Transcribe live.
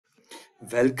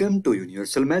Welcome to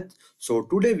Universal Math. So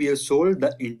today we have solved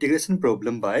the integration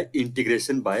problem by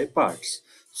integration by parts.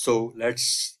 So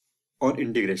let's on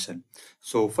integration.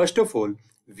 So first of all,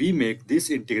 we make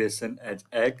this integration as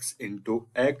x into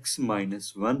x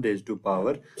minus 1 raised to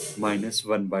power minus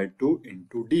 1 by 2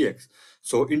 into dx.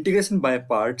 So integration by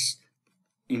parts,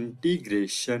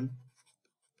 integration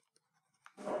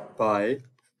by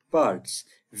parts.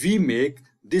 We make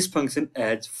this function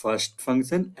as first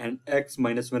function and x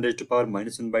minus 1 raised to power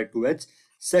minus 1 by 2 as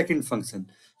second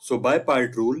function. So by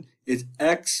part rule is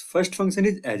x first function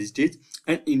is as it is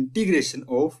and integration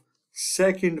of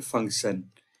second function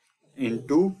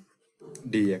into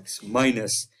dx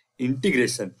minus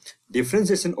integration.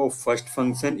 Differentiation of first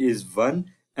function is 1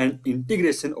 and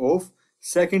integration of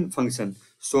second function.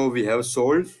 So we have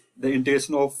solved the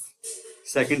integration of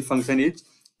second function is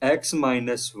x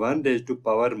minus 1 raised to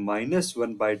power minus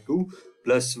 1 by 2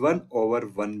 plus 1 over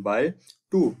 1 by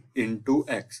 2 into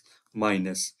x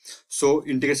minus. So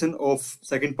integration of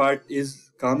second part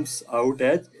is comes out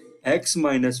as x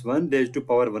minus 1 raised to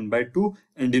power 1 by 2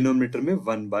 and denominator mein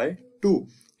 1 by 2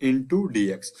 into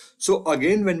dx. So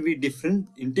again when we different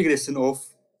integration of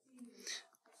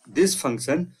this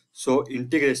function, so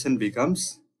integration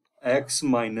becomes x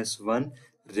minus 1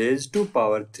 raised to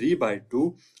power 3 by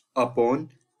 2 upon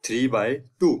 3 by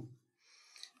 2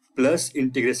 plus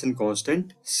integration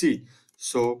constant c.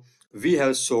 So we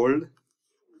have solved,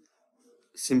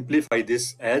 simplify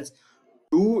this as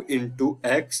 2 into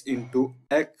x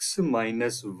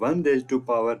minus 1 raised to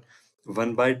power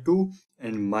 1 by 2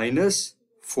 and minus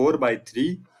 4 by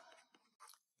 3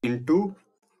 into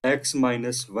x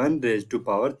minus 1 raised to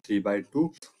power 3 by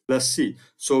 2 plus c.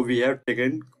 So we have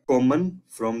taken common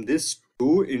from this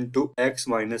 2 into x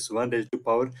minus 1 raised to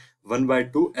power 1 by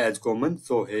 2 as common.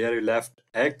 So here we left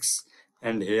x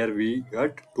and here we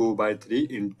got 2 by 3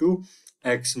 into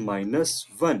x minus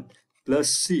 1 plus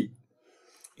c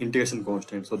integration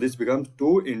constant. So this becomes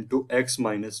 2 into x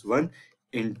minus 1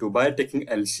 into, by taking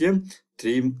LCM,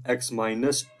 3x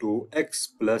minus 2x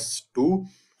plus 2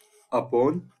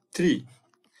 upon 3.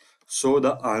 So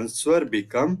the answer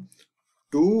become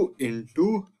 2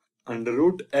 into under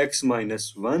root x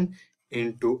minus 1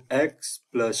 into x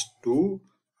plus 2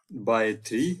 by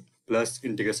 3 plus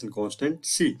integration constant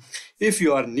c. If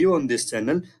you are new on this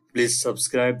channel, please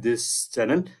subscribe this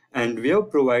channel and we have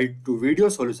provided 2 video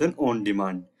solution on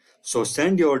demand. So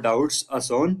send your doubts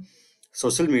us on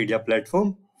social media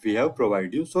platform. We have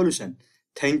provided you solution.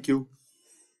 Thank you.